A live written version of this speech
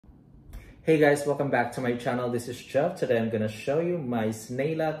Hey guys, welcome back to my channel. This is Jeff. Today I'm gonna show you my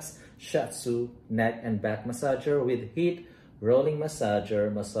Snailax Shiatsu neck and back massager with heat rolling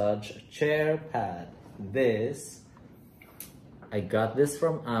massager massage chair pad. I got this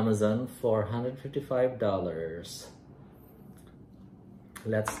from Amazon for $155.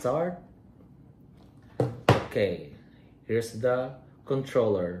 Let's start. Okay, here's the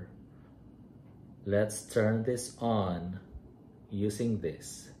controller. Let's turn this on using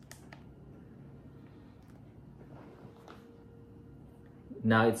this.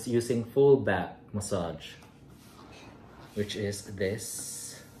 Now it's using full back massage, which is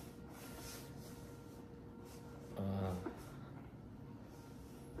this.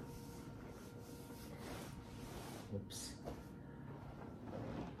 Oops.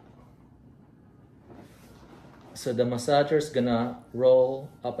 So the massager is gonna roll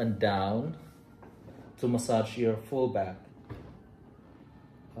up and down to massage your full back.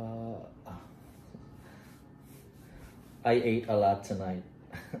 I ate a lot tonight.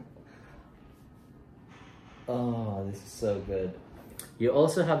 Oh, this is so good. You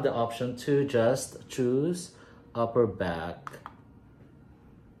also have the option to just choose upper back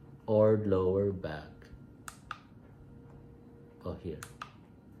or lower back. Oh, here.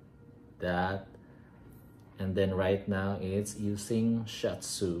 That. And then right now it's using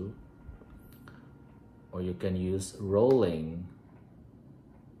Shiatsu, or you can use rolling.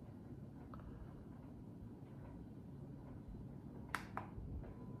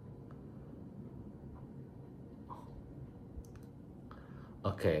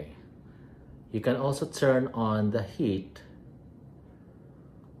 Okay, you can also turn on the heat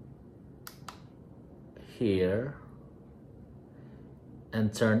here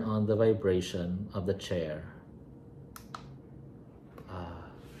and turn on the vibration of the chair.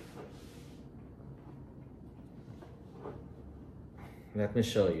 Let me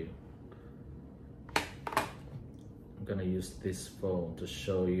show you. I'm gonna use this phone to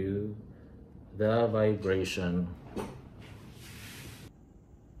show you the vibration.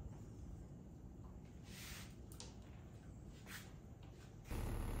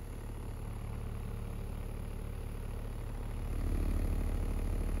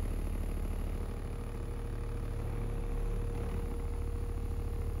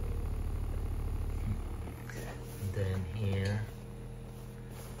 Then here,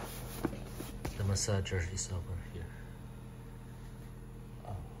 the massager is over here.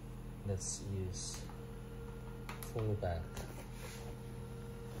 Let's use full back.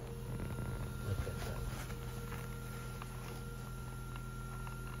 Look at that.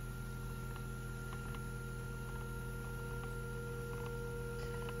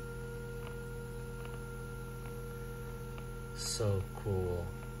 So cool.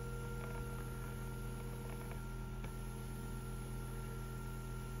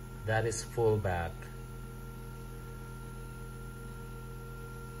 That is full back.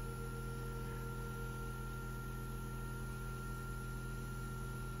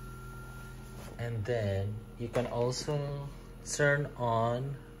 And then you can also turn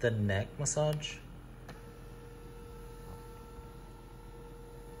on the neck massage.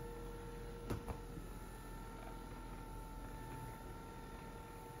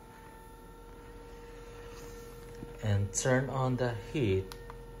 And turn on the heat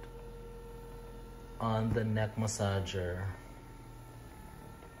on the neck massager.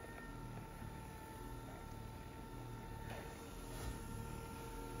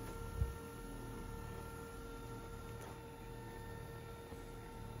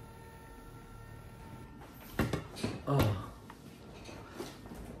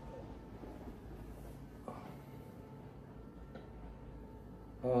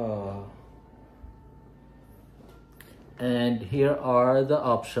 And here are the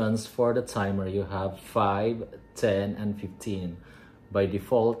options for the timer. You have 5, 10, and 15. By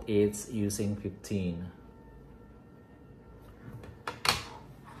default, it's using 15.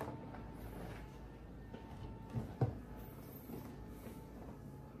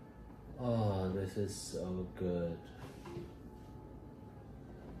 Oh, this is so good.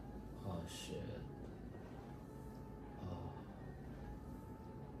 Oh, shit.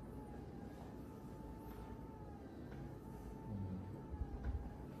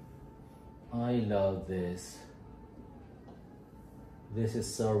 I love this. This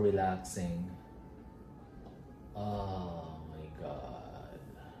is so relaxing. Oh my God.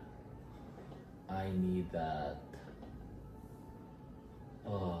 I need that.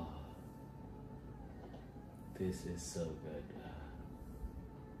 Oh, this is so good.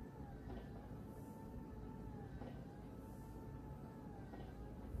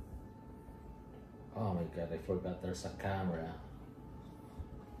 Oh my God, I forgot there's a camera.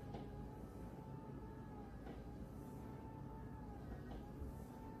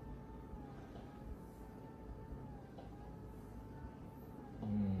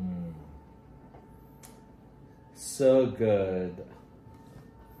 So good.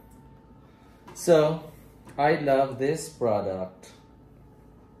 So, I love this product.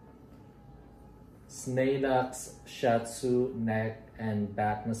 Snailax Shiatsu neck and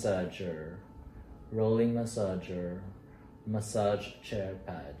back massager, rolling massager, massage chair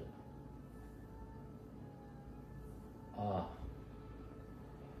pad.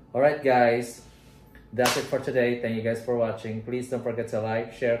 Alright guys, that's it for today. Thank you guys for watching. Please don't forget to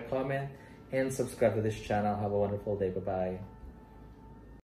like, share, comment, and subscribe to this channel. Have a wonderful day. Bye-bye.